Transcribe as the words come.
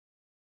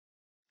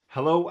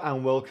Hello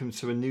and welcome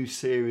to a new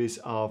series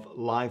of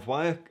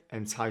Livewire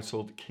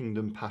entitled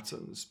Kingdom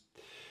Patterns.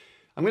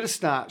 I'm going to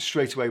start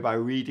straight away by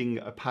reading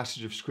a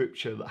passage of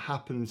scripture that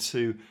happened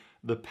to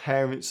the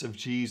parents of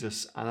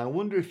Jesus, and I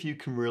wonder if you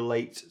can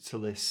relate to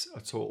this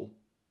at all.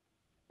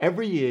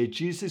 Every year,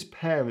 Jesus'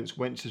 parents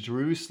went to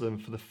Jerusalem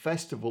for the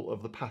festival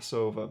of the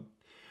Passover.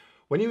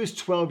 When he was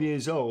 12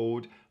 years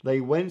old,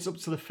 they went up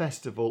to the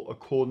festival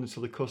according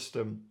to the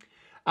custom.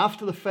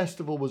 After the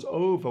festival was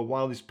over,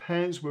 while his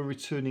parents were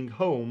returning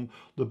home,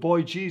 the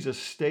boy Jesus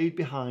stayed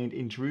behind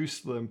in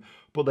Jerusalem,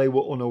 but they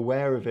were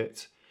unaware of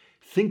it.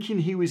 Thinking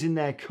he was in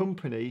their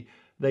company,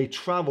 they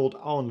travelled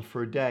on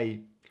for a day.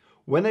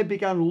 When they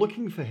began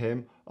looking for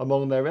him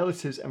among their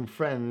relatives and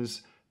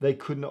friends, they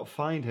could not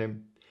find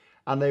him,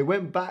 and they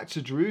went back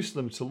to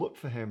Jerusalem to look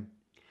for him.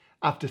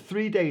 After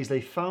 3 days,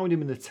 they found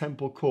him in the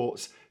temple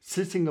courts,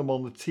 sitting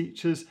among the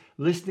teachers,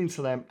 listening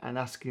to them and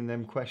asking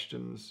them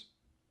questions.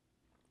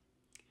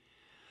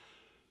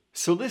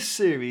 So this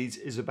series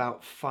is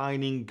about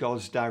finding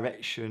God's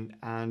direction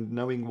and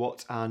knowing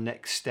what our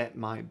next step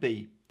might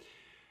be.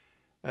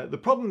 The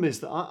problem is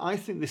that I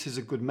think this is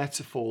a good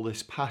metaphor,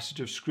 this passage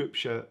of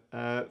scripture,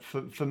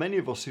 for many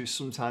of us who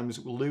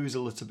sometimes lose a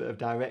little bit of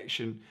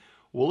direction.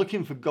 We're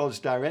looking for God's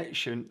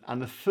direction,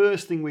 and the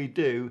first thing we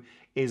do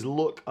is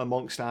look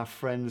amongst our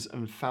friends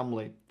and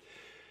family.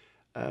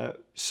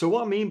 So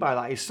what I mean by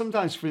that is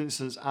sometimes, for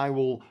instance, I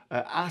will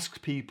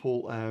ask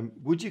people,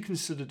 would you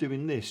consider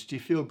doing this? Do you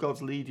feel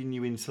God's leading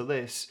you into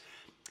this?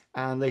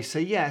 And they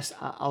say, yes,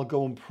 I'll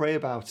go and pray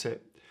about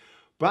it.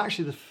 But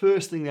actually the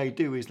first thing they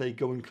do is they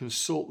go and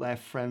consult their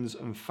friends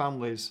and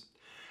families.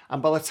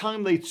 And by the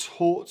time they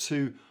talk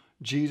to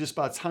Jesus,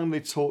 by the time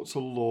they talk to the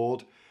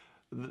Lord,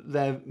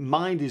 their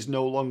mind is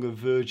no longer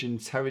virgin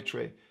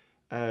territory.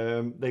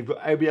 They've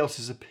got everybody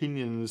else's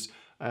opinions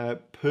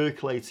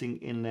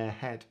percolating in their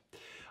head.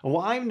 And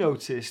what I've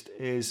noticed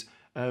is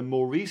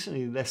more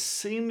recently, there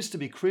seems to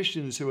be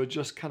Christians who are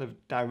just kind of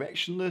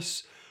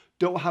directionless,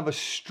 don't have a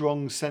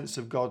strong sense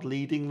of God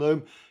leading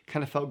them,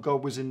 kind of felt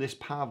God was in this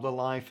part of their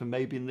life and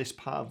maybe in this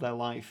part of their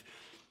life,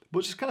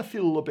 but just kind of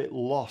feel a little bit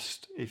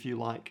lost, if you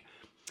like.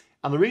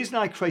 And the reason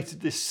I created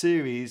this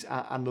series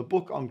and the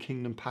book on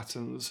Kingdom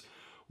Patterns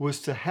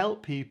was to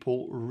help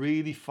people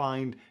really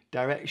find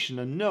direction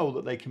and know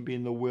that they can be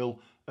in the will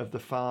of the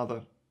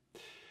Father.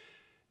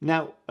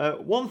 Now,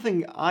 one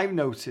thing I've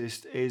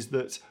noticed is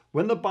that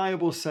when the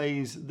Bible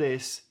says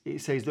this,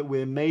 it says that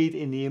we're made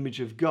in the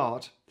image of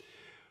God,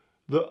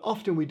 that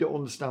often we don't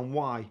understand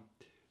why.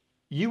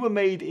 You were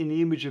made in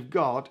the image of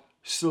God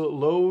so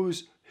that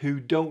those who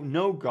don't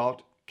know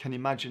God can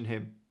imagine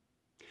him.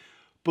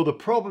 But the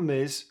problem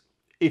is,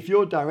 if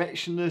you're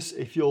directionless,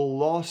 if you're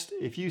lost,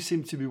 if you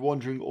seem to be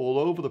wandering all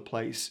over the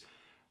place,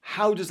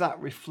 how does that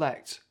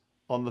reflect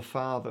on the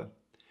Father?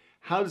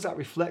 How does that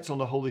reflect on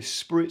the Holy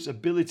Spirit's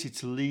ability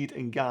to lead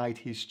and guide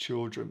his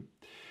children?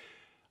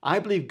 I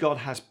believe God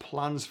has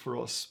plans for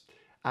us,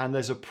 and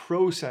there's a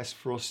process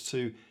for us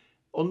to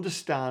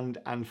understand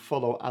and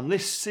follow. And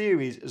this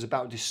series is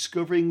about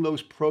discovering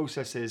those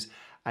processes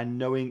and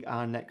knowing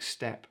our next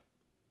step.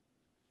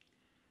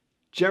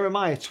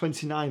 Jeremiah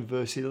 29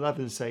 verse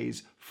 11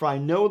 says, "For I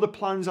know the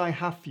plans I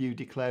have for you,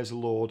 declares the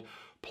Lord,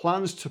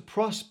 plans to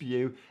prosper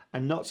you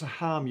and not to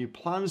harm you,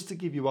 plans to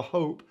give you a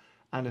hope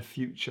and a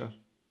future."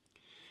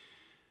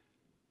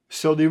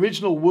 So the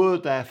original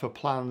word there for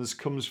plans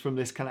comes from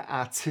this kind of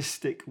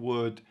artistic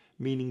word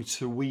meaning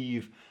to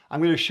weave. I'm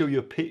going to show you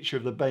a picture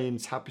of the Bayeux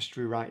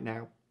tapestry right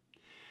now.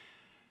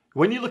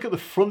 When you look at the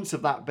front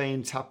of that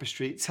Bayeux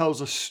tapestry, it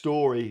tells a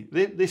story.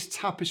 This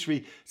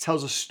tapestry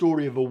tells a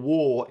story of a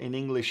war in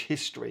English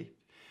history.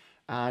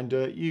 And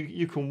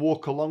you can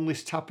walk along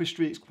this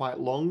tapestry, it's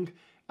quite long,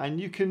 and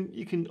you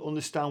can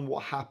understand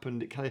what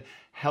happened. It kind of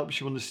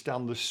helps you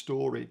understand the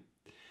story.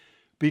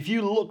 But if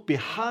you look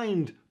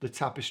behind the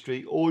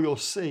tapestry, all you'll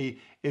see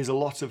is a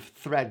lot of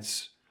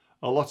threads,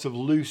 a lot of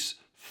loose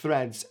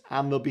threads,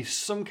 and there'll be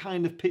some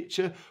kind of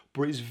picture,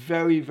 but it's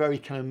very, very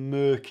kind of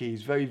murky,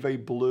 it's very, very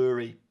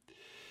blurry.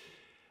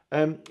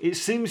 It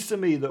seems to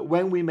me that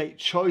when we make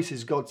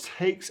choices, God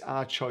takes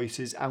our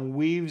choices and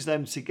weaves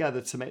them together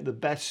to make the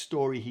best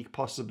story he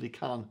possibly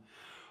can.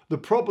 The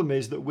problem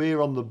is that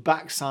we're on the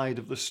backside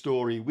of the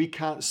story. We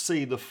can't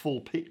see the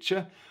full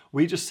picture.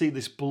 We just see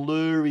this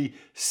blurry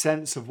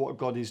sense of what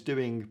God is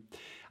doing.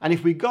 And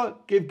if we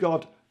give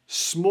God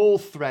small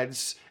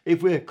threads,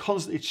 if we're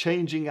constantly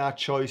changing our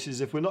choices,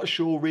 if we're not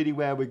sure really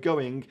where we're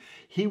going,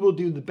 he will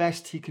do the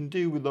best he can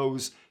do with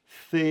those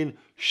thin,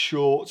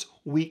 short,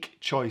 weak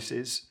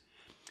choices.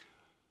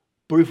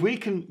 But if we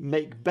can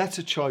make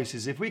better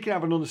choices, if we can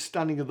have an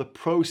understanding of the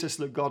process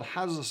that God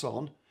has us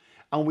on,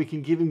 and we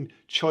can give him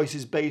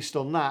choices based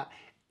on that,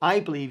 I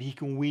believe he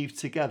can weave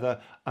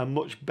together a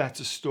much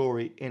better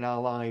story in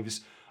our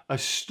lives. A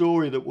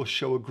story that will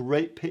show a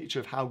great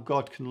picture of how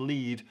God can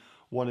lead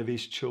one of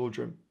his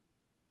children.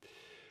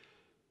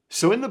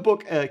 So in the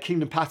book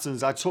Kingdom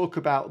Patterns, I talk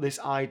about this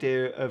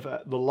idea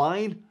of the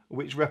line,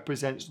 which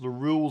represents the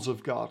rules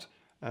of God.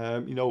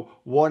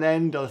 One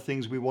end are the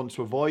things we want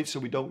to avoid so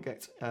we don't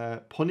get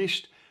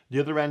punished. The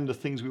other end are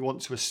things we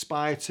want to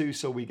aspire to,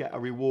 so we get a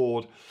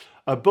reward.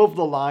 Above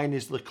the line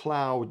is the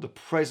cloud, the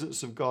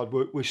presence of God.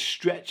 We're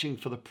stretching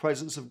for the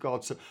presence of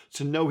God,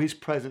 to know his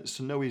presence,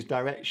 to know his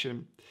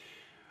direction.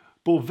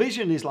 But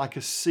vision is like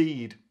a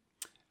seed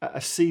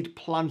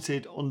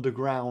planted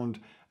underground.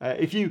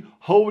 If you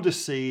hold a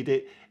seed,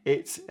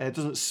 it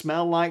doesn't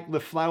smell like the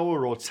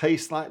flower or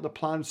taste like the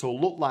plant or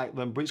look like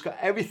them, but it's got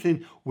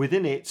everything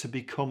within it to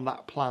become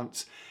that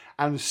plant.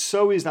 And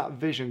so is that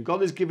vision.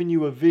 God has given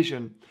you a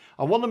vision.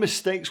 And one of the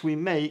mistakes we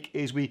make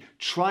is we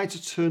try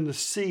to turn the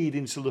seed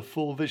into the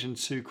full vision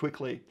too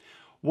quickly.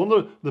 One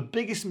of the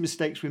biggest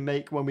mistakes we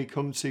make when we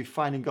come to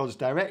finding God's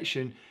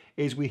direction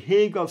is we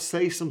hear God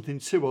say something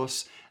to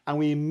us and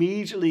we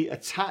immediately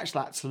attach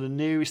that to the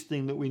nearest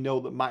thing that we know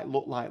that might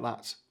look like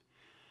that.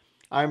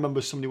 I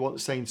remember somebody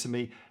once saying to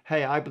me,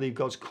 hey, I believe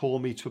God's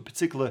called me to a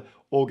particular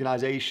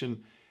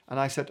organization. And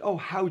I said, oh,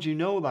 how do you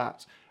know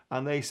that?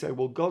 And they said,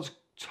 well, God's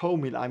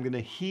told me that I'm going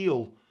to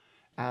heal,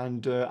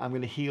 and I'm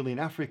going to heal in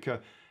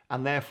Africa.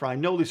 And therefore, I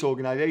know this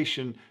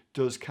organization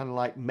does kind of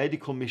like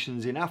medical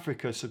missions in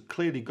Africa. So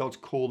clearly God's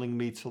calling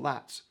me to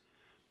that.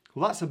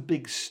 Well, that's a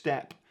big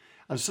step.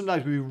 And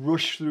sometimes we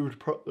rush through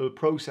the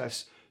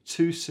process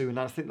too soon. And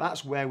I think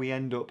that's where we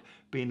end up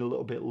being a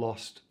little bit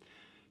lost.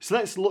 So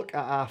let's look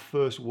at our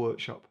first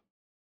workshop.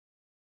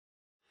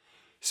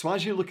 So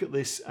as you look at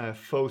this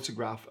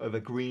photograph of a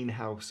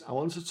greenhouse, I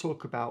want to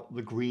talk about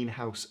the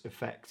greenhouse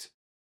effect.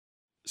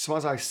 So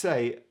as I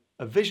say,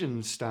 a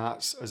vision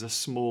starts as a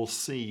small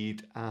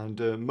seed, and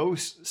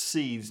most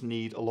seeds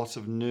need a lot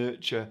of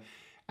nurture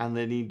and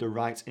they need the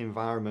right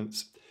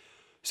environment.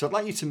 So I'd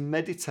like you to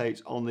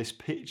meditate on this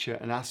picture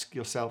and ask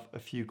yourself a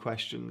few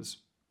questions.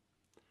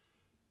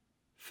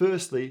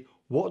 Firstly,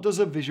 what does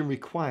a vision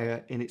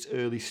require in its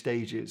early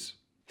stages?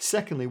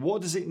 Secondly,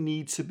 what does it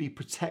need to be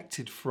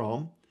protected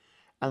from?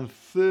 And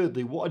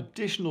thirdly, what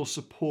additional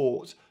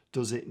support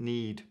does it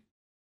need?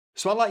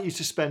 So I'd like you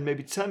to spend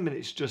maybe 10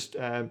 minutes just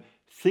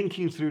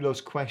thinking through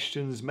those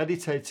questions,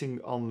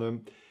 meditating on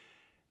them,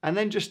 and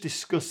then just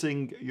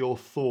discussing your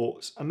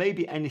thoughts and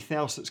maybe anything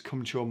else that's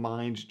come to your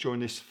mind during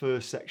this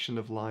first section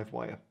of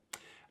Livewire.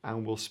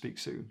 And we'll speak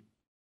soon.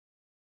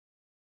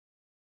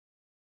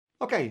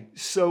 Okay,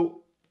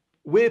 so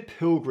we're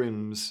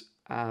pilgrims,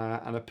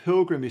 and a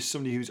pilgrim is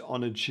somebody who's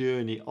on a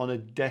journey, on a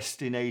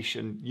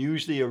destination,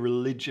 usually a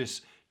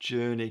religious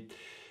journey,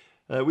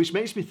 which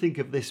makes me think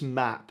of this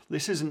map.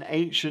 This is an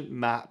ancient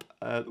map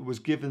that was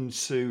given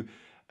to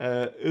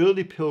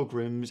early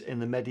pilgrims in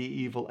the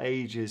medieval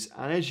ages.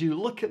 And as you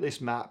look at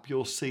this map,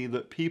 you'll see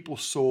that people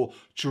saw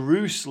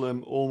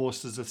Jerusalem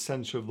almost as the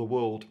center of the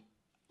world.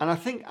 And I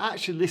think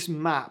actually this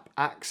map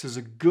acts as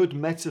a good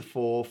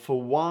metaphor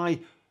for why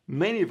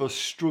many of us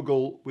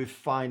struggle with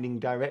finding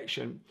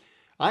direction.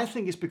 I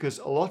think it's because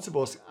a lot of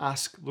us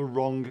ask the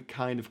wrong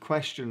kind of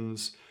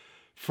questions.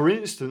 For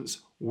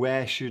instance,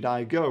 where should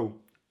I go?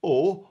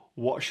 Or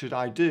what should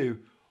I do?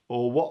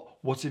 Or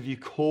what have you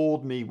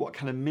called me? What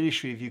kind of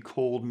ministry have you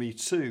called me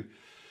to?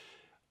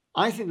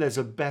 I think there's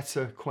a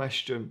better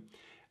question.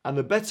 And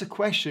the better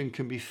question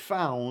can be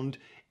found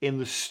in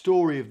the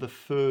story of the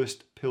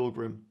first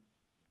pilgrim.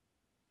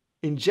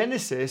 In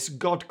Genesis,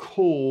 God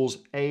calls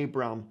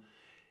Abram.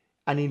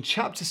 And in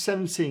chapter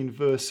 17,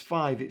 verse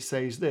 5, it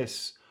says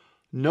this: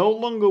 no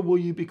longer will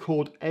you be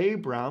called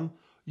Abram,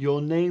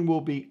 your name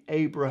will be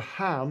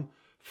Abraham,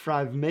 for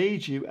I've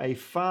made you a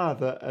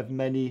father of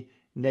many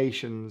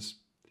nations.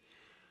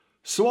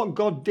 So what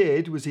God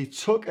did was he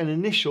took an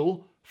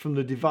initial from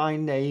the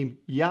divine name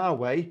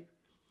Yahweh,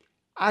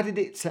 added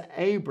it to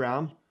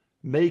Abram,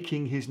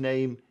 making his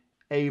name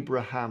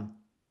Abraham.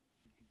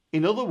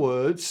 In other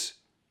words,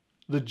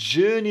 the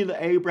journey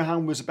that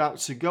Abraham was about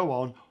to go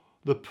on,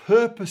 the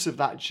purpose of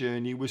that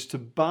journey was to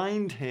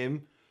bind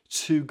him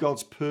to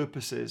God's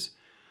purposes.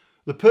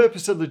 The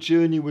purpose of the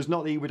journey was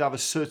not that he would have a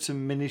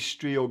certain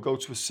ministry or go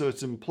to a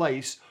certain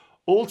place.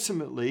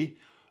 Ultimately,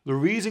 the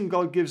reason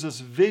God gives us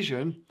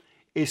vision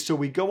is so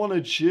we go on a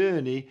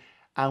journey,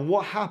 and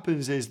what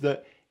happens is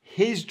that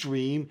his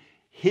dream,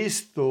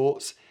 his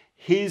thoughts,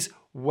 his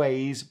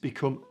ways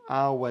become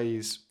our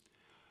ways.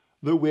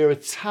 That we're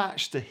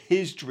attached to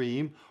his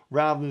dream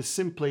rather than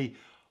simply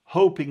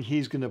hoping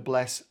he's going to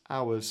bless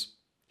ours.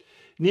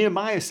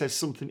 Nehemiah says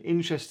something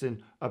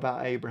interesting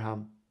about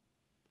Abraham.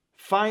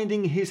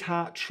 Finding his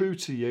heart true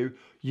to you,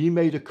 you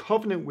made a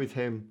covenant with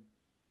him.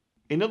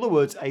 In other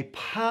words, a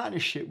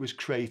partnership was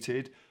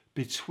created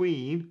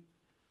between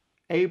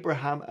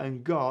Abraham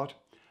and God,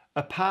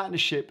 a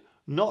partnership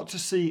not to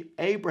see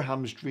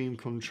Abraham's dream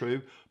come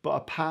true, but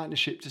a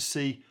partnership to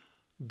see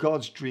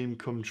God's dream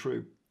come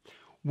true.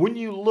 Wouldn't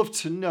you love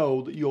to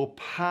know that you're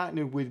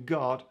partnered with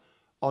God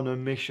on a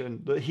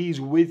mission, that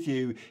he's with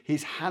you,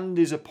 his hand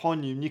is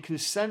upon you, and you can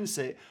sense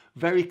it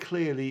very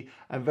clearly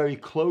and very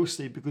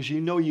closely because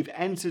you know you've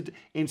entered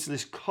into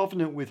this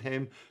covenant with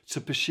him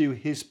to pursue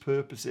his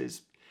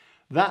purposes.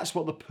 That's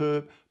what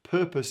the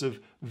purpose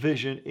of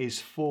vision is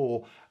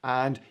for.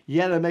 And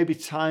yeah, there may be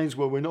times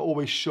where we're not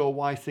always sure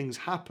why things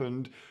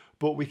happened,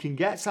 but we can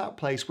get to that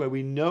place where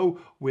we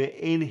know we're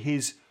in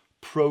his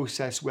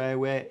process where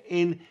we're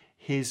in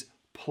his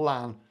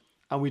plan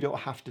and we don't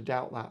have to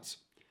doubt that.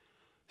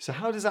 So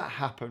how does that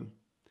happen?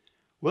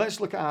 Well,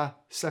 let's look at our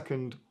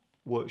second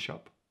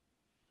workshop.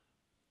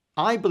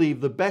 I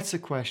believe the better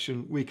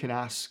question we can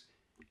ask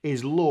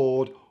is,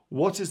 Lord,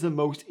 what is the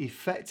most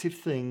effective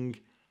thing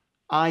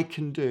I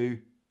can do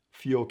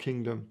for your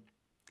kingdom?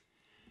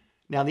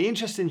 Now, the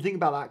interesting thing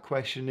about that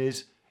question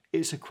is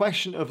it's a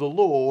question of the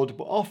Lord,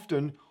 but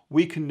often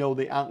we can know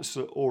the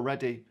answer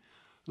already.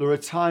 There are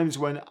times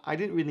when I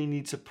didn't really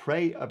need to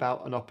pray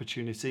about an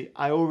opportunity.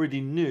 I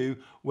already knew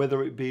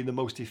whether it be the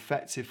most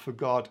effective for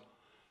God's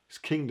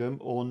kingdom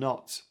or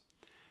not.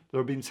 There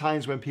have been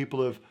times when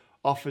people have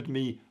offered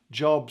me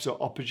jobs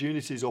or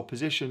opportunities or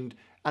positioned,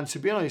 and to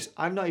be honest,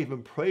 I've not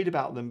even prayed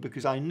about them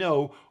because I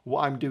know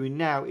what I'm doing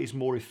now is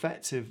more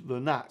effective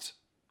than that.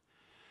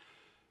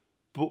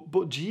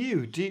 But do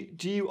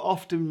you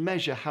often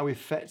measure how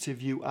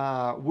effective you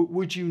are?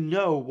 Would you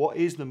know what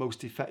is the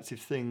most effective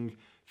thing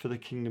for the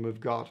kingdom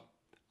of God?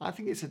 I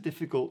think it's a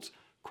difficult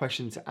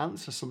question to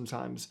answer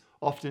sometimes.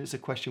 Often it's a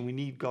question we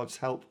need God's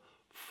help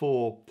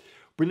for.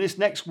 But in this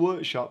next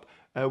workshop,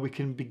 we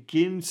can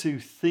begin to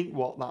think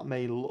what that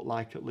may look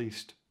like at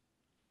least.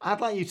 I'd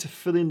like you to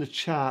fill in the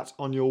chart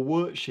on your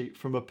worksheet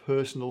from a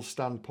personal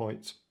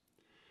standpoint.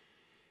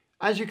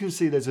 As you can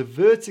see, there's a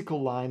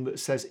vertical line that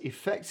says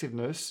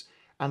effectiveness,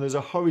 and there's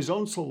a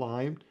horizontal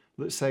line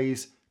that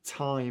says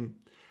time.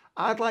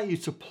 I'd like you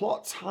to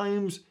plot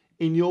times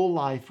in your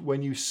life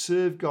when you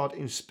serve God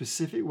in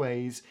specific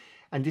ways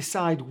and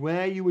decide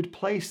where you would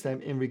place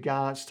them in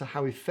regards to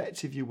how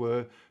effective you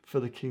were for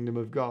the kingdom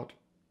of God.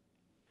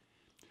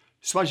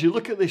 So as you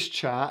look at this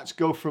chart,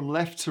 go from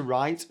left to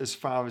right as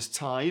far as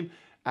time,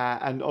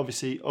 and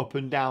obviously up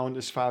and down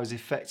as far as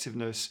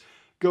effectiveness.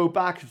 Go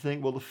back and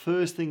think, well, the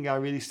first way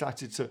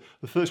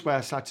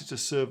I started to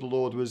serve the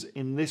Lord was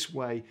in this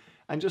way.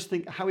 And just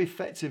think, how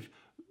effective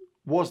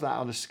was that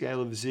on a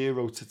scale of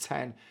 0 to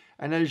 10?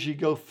 And as you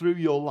go through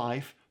your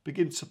life,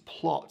 begin to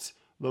plot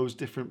those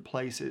different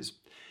places.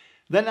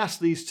 Then ask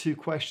these two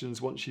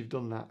questions once you've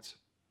done that.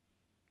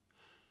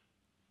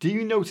 Do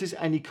you notice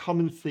any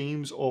common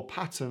themes or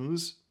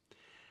patterns?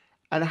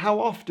 And how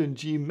often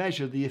do you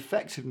measure the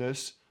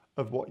effectiveness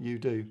of what you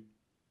do?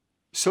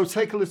 So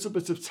take a little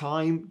bit of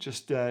time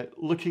just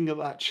looking at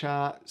that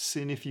chart,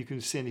 seeing if you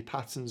can see any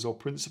patterns or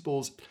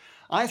principles.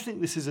 I think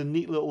this is a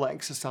neat little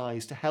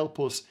exercise to help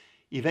us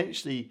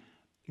eventually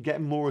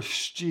get more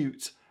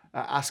astute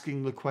at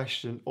asking the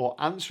question or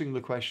answering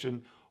the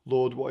question,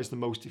 Lord, what is the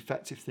most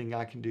effective thing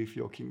I can do for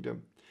your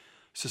kingdom?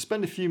 So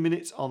spend a few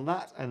minutes on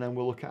that, and then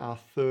we'll look at our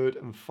third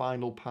and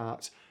final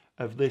part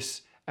of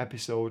this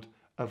episode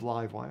of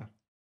Livewire.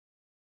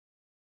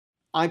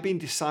 I've been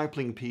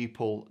discipling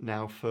people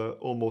now for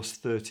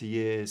almost 30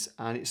 years,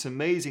 and it's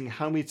amazing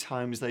how many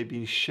times they've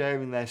been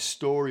sharing their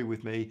story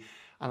with me,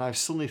 and I've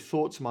suddenly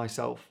thought to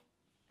myself,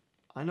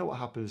 I know what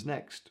happens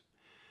next.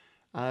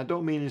 And I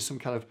don't mean in some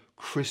kind of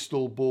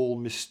crystal ball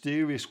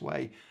mysterious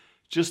way,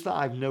 just that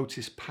I've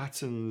noticed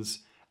patterns,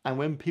 and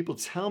when people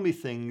tell me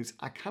things,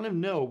 I kind of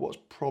know what's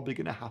probably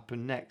going to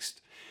happen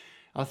next.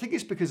 And I think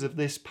it's because of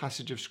this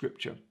passage of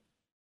scripture.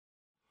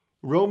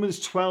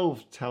 Romans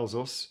 12 tells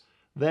us,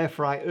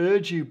 therefore I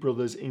urge you,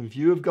 brothers, in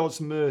view of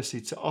God's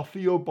mercy, to offer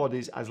your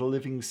bodies as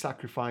living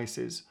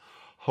sacrifices,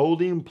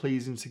 holy and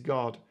pleasing to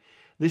God.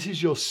 This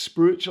is your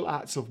spiritual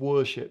acts of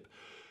worship.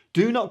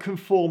 Do not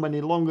conform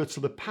any longer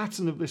to the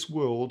pattern of this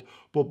world,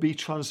 but be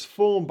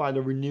transformed by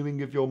the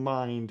renewing of your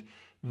mind.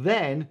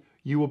 Then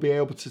you will be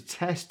able to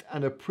test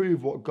and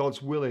approve what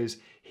God's will is,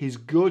 his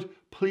good,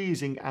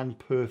 pleasing and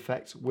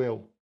perfect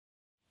will.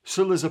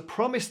 So there's a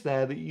promise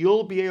there that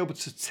you'll be able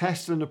to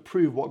test and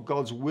approve what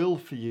God's will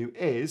for you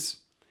is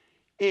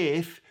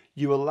if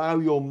you allow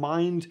your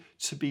mind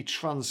to be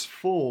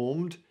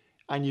transformed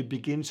and you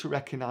begin to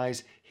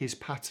recognize his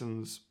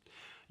patterns.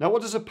 Now,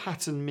 what does a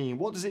pattern mean?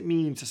 What does it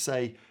mean to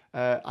say,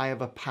 I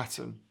have a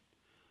pattern?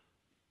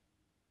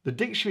 The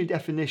dictionary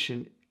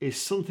definition is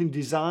something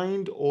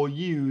designed or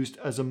used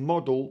as a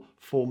model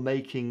for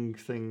making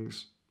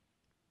things.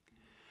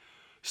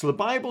 So the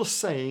Bible's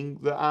saying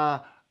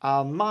that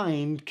our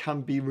mind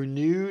can be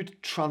renewed,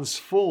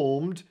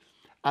 transformed,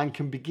 and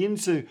can begin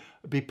to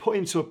be put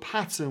into a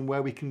pattern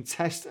where we can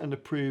test and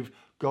approve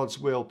God's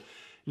will.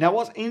 Now,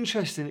 what's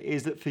interesting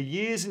is that for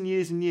years and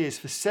years and years,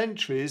 for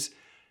centuries,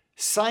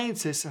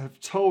 scientists have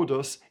told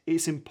us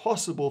it's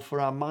impossible for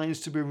our minds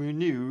to be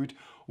renewed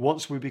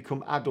once we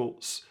become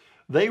adults.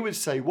 They would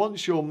say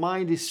once your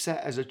mind is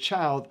set as a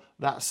child,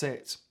 that's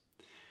it.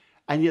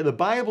 And yet the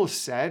Bible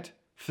said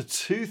for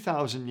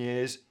 2,000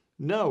 years,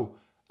 no,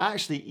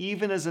 actually,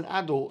 even as an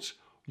adult,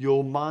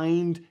 your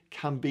mind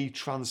can be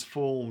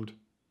transformed.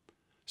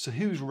 So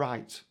who's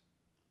right?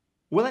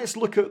 Well, let's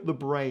look at the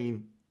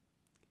brain.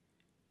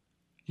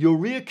 Your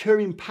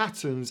reoccurring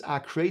patterns are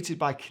created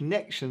by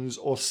connections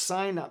or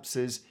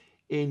synapses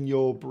in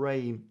your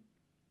brain.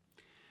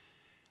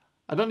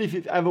 I don't know if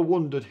you've ever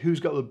wondered who's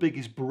got the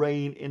biggest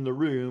brain in the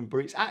room, but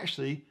it's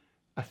actually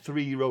a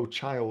 3-year-old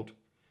child.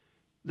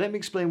 Let me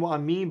explain what I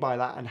mean by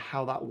that and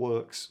how that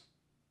works.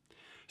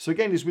 So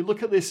again, as we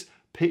look at this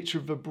picture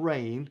of the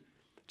brain,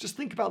 just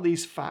think about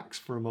these facts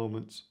for a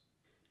moment.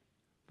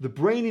 The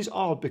brain is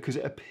odd because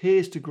it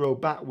appears to grow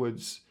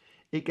backwards.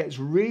 It gets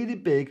really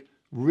big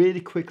really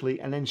quickly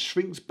and then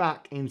shrinks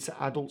back into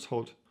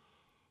adulthood.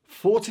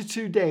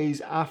 42 days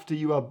after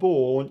you are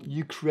born,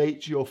 you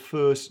create your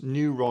first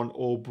neuron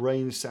or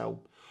brain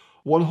cell.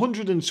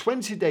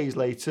 120 days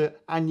later,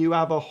 and you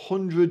have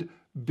 100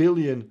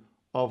 billion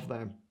of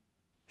them.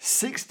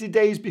 60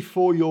 days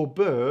before your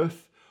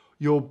birth,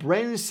 your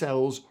brain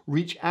cells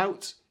reach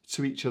out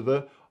to each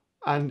other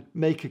and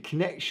make a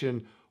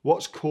connection,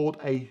 what's called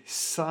a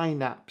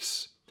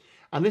synapse.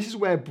 And this is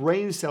where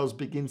brain cells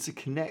begin to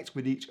connect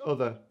with each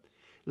other.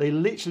 They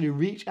literally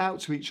reach out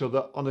to each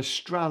other on a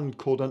strand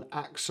called an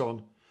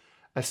axon.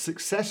 A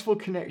successful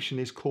connection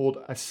is called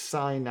a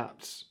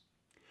synapse.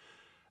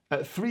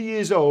 At 3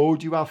 years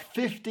old, you have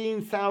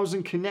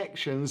 15,000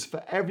 connections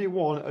for every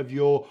one of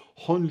your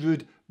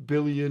 100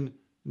 billion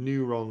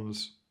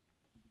neurons.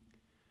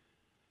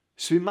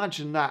 So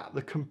imagine that,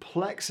 the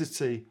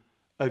complexity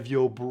of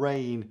your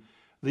brain,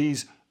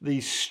 these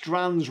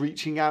strands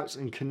reaching out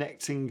and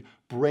connecting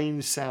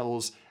brain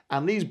cells,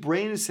 and these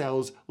brain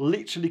cells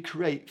literally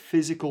create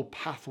physical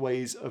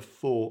pathways of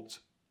thought.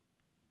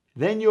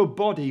 Then your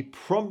body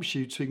prompts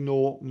you to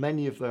ignore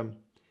many of them.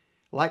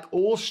 Like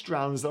all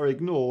strands that are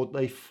ignored,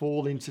 they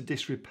fall into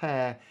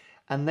disrepair,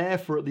 and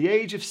therefore at the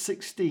age of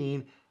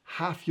 16,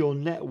 half your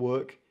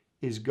network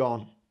is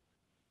gone.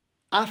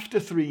 After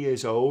 3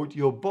 years old,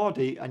 your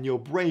body and your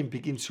brain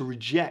begin to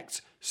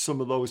reject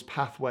some of those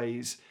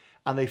pathways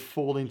and they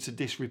fall into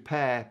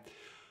disrepair.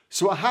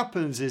 So what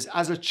happens is,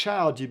 as a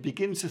child, you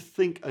begin to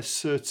think a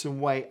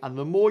certain way, and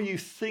the more you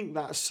think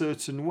that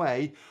certain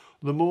way,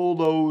 the more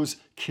those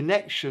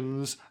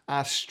connections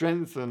are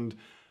strengthened.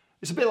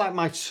 It's a bit like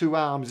my two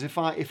arms. If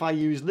I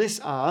use this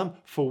arm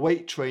for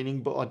weight training,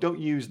 but I don't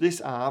use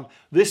this arm,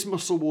 this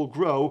muscle will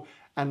grow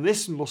and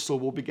this muscle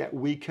will get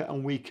weaker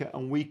and weaker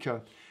and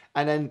weaker.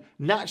 And then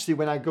naturally,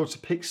 when I go to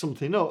pick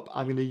something up,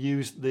 I'm going to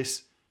use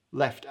this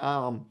left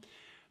arm.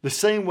 The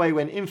same way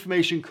when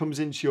information comes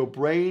into your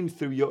brain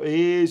through your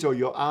ears or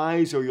your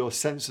eyes or your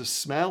sense of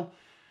smell,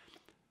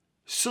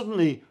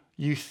 suddenly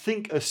you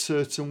think a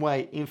certain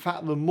way. In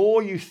fact, the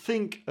more you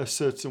think a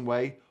certain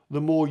way,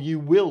 the more you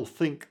will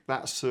think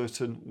that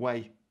certain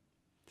way.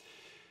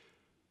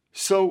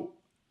 So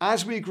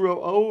as we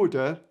grow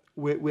older,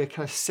 we're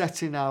kind of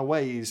set in our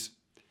ways.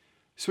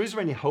 So is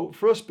there any hope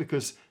for us?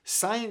 Because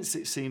science,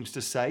 it seems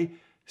to say,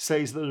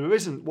 says that there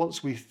isn't.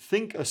 Once we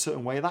think a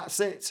certain way,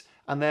 that's it.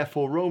 And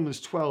therefore Romans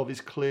 12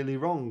 is clearly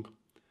wrong.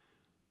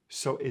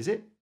 So is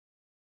it?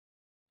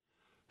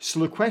 So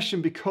the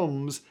question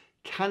becomes,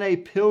 can a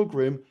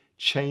pilgrim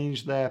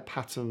change their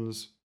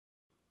patterns?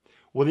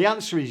 Well, the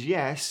answer is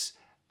yes,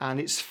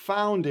 and it's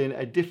found in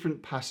a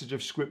different passage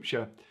of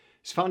Scripture.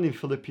 It's found in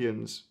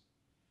Philippians.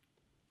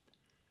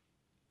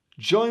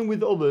 Join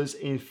with others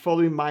in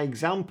following my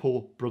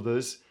example,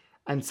 brothers,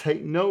 and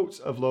take note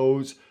of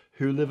those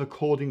who live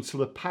according to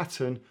the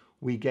pattern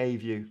we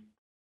gave you.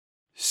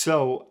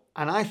 So,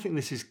 and I think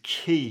this is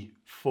key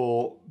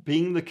for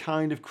being the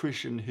kind of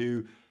Christian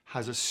who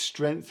has a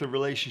strength of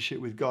relationship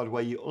with God,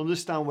 where you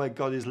understand where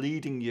God is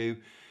leading you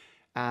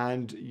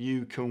and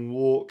you can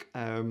walk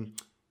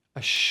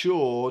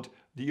assured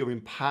that you're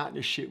in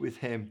partnership with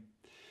Him.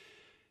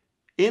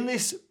 In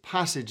this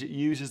passage, it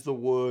uses the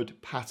word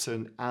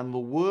pattern, and the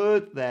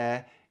word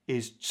there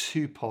is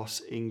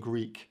tupos in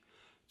Greek.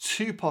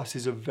 Tupos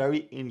is a very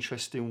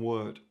interesting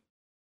word.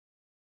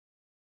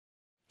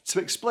 To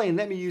explain,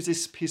 let me use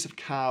this piece of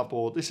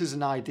cardboard. This is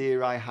an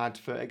idea I had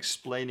for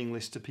explaining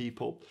this to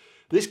people.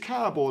 This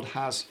cardboard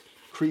has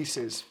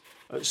creases.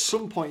 At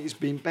some point, it's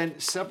been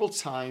bent several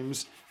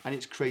times and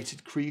it's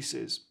created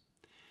creases.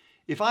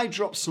 If I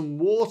drop some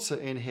water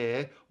in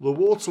here, the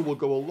water will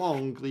go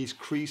along these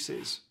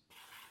creases,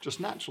 just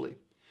naturally.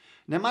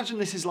 Now imagine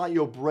this is like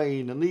your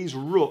brain, and these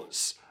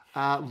ruts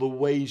are the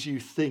ways you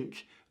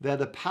think. They're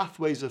the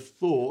pathways of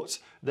thought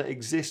that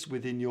exist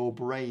within your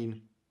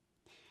brain.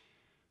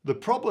 The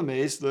problem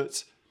is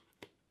that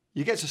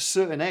you get to a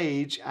certain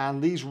age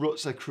and these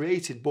ruts are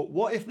created, but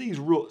what if these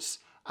ruts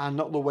are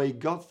not the way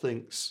God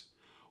thinks?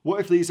 What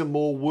if these are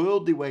more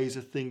worldly ways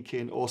of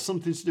thinking, or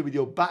something to do with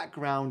your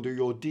background or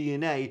your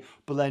DNA,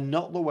 but they're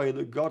not the way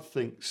that God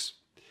thinks?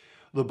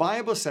 The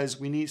Bible says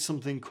we need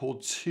something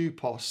called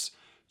tupos.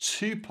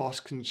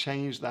 Tupos can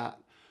change that.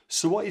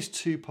 So what is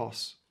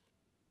tupos?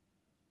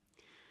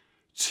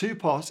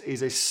 Tupos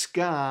is a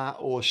scar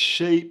or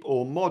shape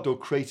or model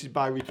created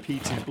by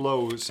repeated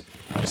blows.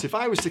 So if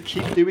I was to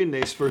keep doing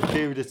this for a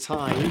period of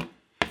time,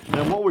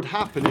 then what would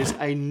happen is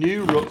a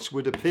new rut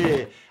would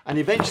appear, and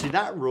eventually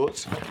that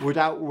rut would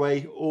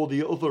outweigh all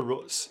the other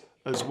ruts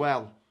as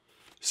well.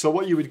 So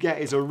what you would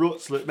get is a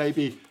rut that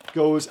maybe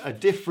goes a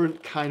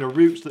different kind of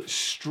route that's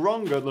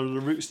stronger than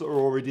the roots that are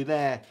already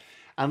there.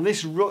 And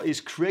this rut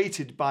is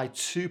created by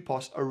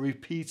tupos, a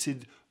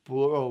repeated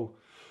blow.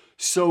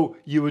 So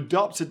you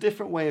adopt a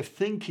different way of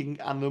thinking,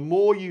 and the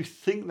more you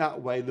think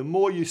that way, the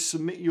more you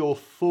submit your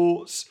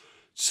thoughts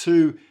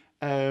to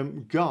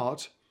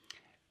God,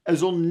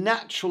 As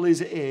unnatural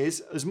as it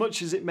is, as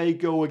much as it may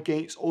go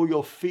against all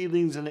your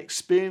feelings and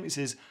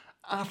experiences,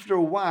 after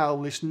a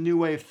while, this new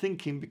way of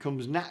thinking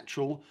becomes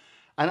natural.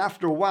 And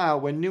after a while,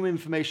 when new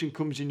information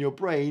comes in your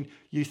brain,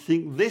 you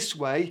think this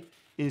way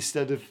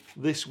instead of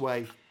this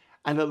way.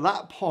 And at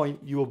that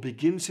point, you will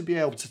begin to be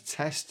able to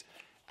test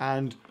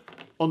and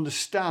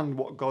understand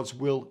what God's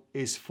will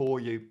is for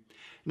you.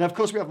 Now, of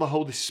course, we have the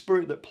Holy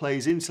Spirit that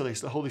plays into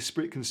this. The Holy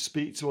Spirit can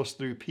speak to us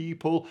through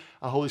people.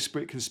 Our Holy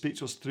Spirit can speak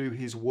to us through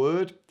His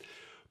Word.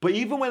 But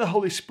even when the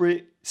Holy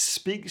Spirit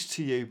speaks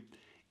to you,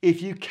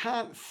 if you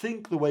can't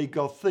think the way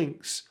God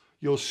thinks,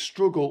 you'll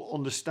struggle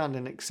understanding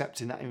and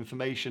accepting that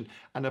information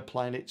and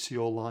applying it to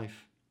your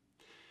life.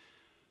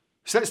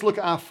 So let's look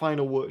at our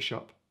final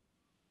workshop.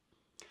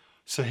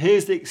 So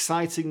here's the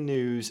exciting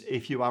news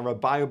if you are a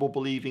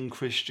Bible-believing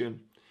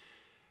Christian.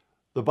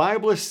 The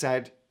Bible has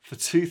said for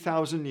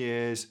 2,000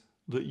 years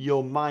that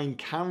your mind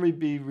can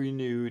be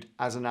renewed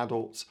as an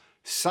adult.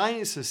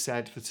 Science has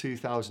said for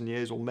 2,000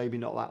 years, or maybe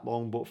not that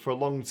long, but for a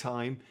long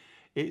time,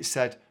 it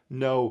said,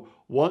 no,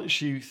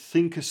 once you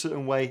think a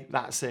certain way,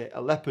 that's it.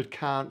 A leopard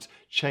can't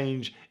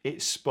change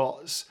its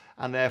spots,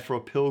 and therefore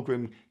a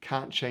pilgrim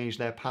can't change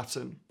their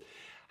pattern.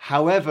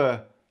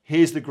 However,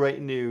 here's the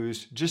great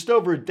news. Just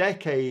over a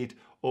decade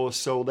or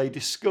so, they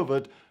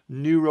discovered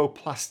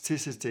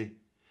neuroplasticity,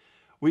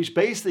 which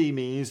basically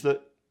means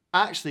that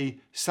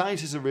actually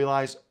scientists have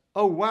realized,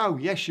 oh wow,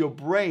 yes, your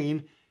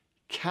brain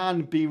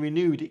can be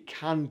renewed. It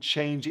can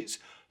change its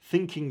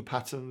thinking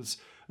patterns.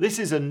 This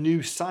is a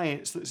new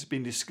science that's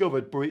been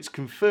discovered, but it's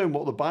confirmed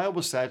what the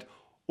Bible said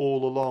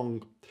all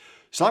along.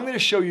 So I'm going to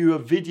show you a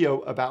video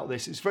about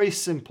this. It's very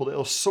simple.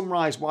 It'll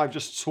summarize what I've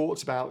just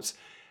talked about.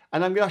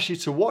 And I'm going to ask you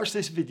to watch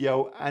this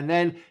video and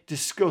then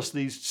discuss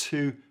these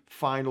two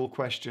final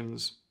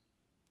questions.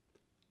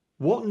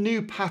 What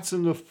new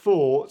pattern of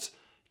thought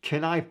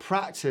can I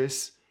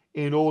practice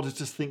in order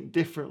to think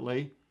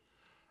differently?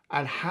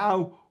 And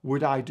how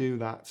would I do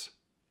that?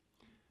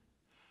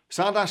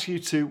 So I'd ask you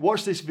to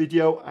watch this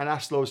video and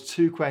ask those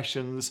two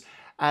questions.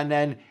 And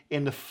then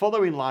in the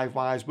following live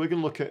wires, we're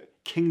going to look at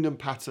kingdom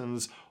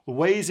patterns,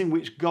 ways in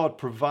which God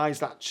provides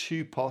that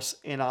tupos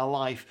in our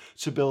life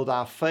to build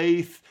our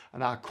faith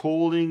and our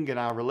calling and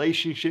our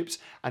relationships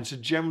and to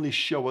generally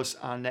show us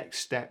our next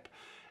step.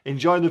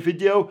 Enjoy the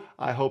video.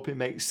 I hope it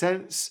makes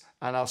sense,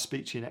 and I'll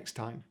speak to you next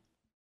time.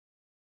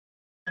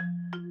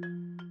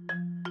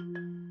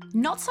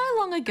 Not so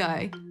long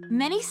ago,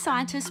 many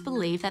scientists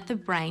believed that the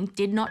brain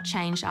did not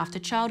change after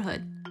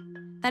childhood,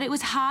 that it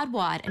was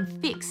hardwired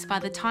and fixed by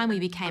the time we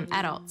became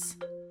adults.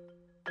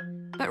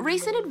 But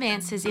recent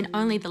advances in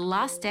only the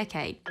last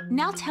decade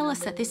now tell us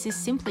that this is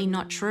simply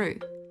not true.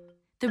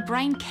 The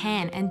brain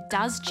can and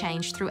does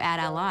change throughout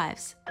our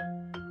lives.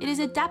 It is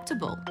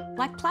adaptable,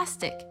 like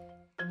plastic.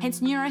 Hence,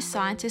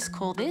 neuroscientists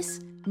call this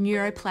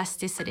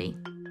neuroplasticity.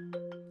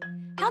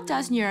 How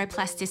does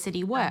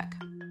neuroplasticity work?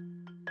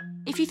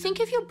 If you think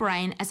of your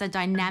brain as a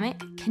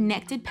dynamic,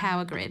 connected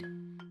power grid,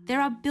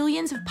 there are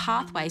billions of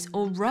pathways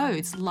or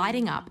roads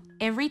lighting up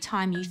every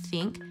time you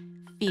think,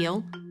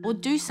 feel, or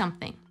do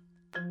something.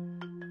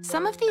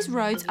 Some of these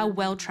roads are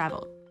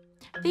well-travelled.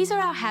 These are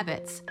our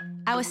habits,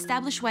 our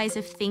established ways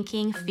of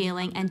thinking,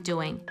 feeling, and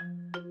doing.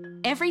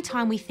 Every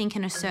time we think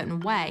in a certain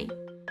way,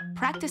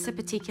 practice a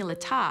particular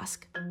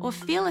task, or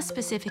feel a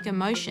specific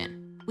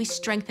emotion, we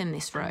strengthen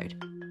this road.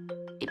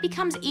 It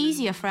becomes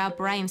easier for our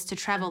brains to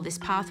travel this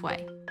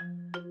pathway.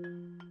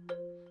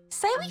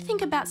 Say we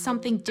think about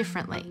something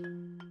differently,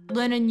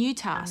 learn a new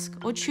task,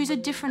 or choose a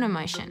different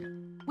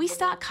emotion. We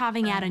start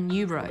carving out a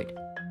new road.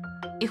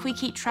 If we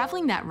keep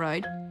travelling that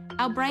road,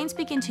 our brains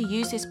begin to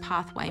use this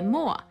pathway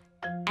more,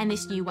 and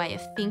this new way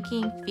of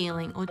thinking,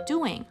 feeling, or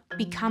doing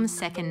becomes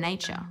second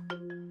nature.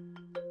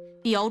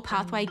 The old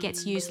pathway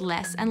gets used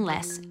less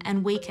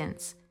and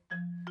weakens.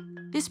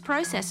 This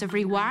process of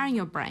rewiring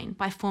your brain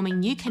by forming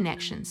new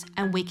connections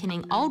and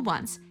weakening old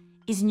ones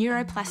is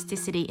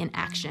neuroplasticity in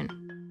action.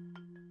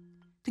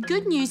 The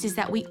good news is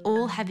that we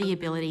all have the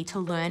ability to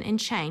learn and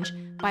change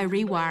by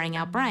rewiring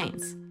our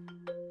brains.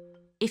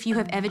 If you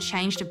have ever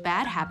changed a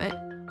bad habit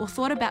or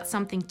thought about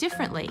something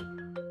differently,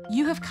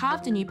 you have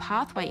carved a new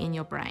pathway in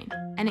your brain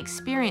and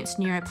experienced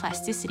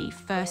neuroplasticity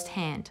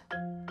firsthand.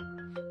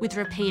 With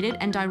repeated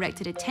and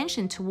directed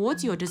attention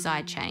towards your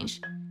desired change,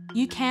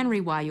 you can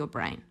rewire your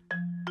brain.